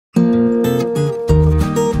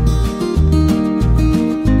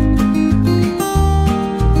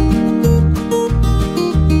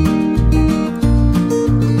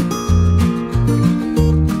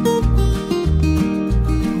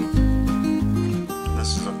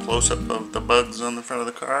This is a close-up of the bugs on the front of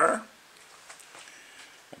the car.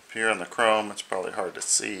 Up here on the chrome, it's probably hard to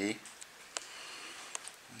see.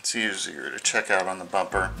 It's easier to check out on the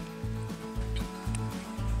bumper.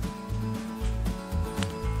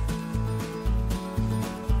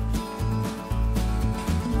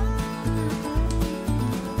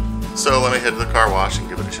 So let me head to the car wash and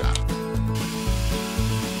give it a shot.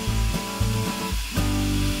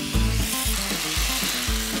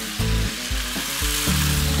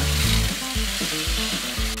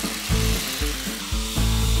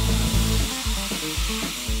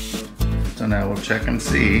 So now we'll check and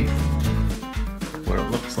see what it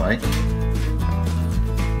looks like.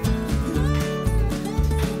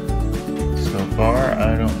 So far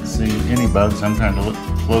I don't see any bugs. I'm trying to look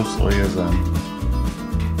closely as I'm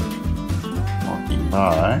walking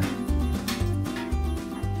by.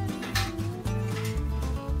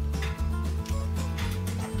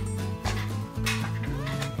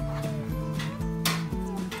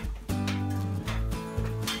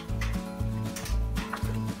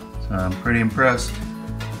 So I'm pretty impressed.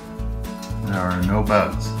 There are no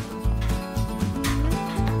bugs.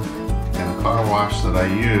 And the car wash that I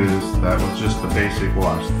used, that was just the basic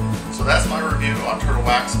wash. So that's my review on Turtle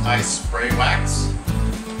Wax Ice Spray Wax.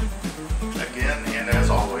 Again, and as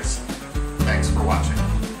always, thanks for watching.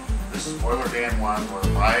 This is Boiler Dan 1,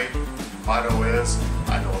 where my motto is,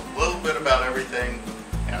 I know a little bit about everything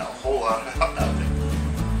and a whole lot about nothing.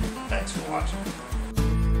 Thanks for watching.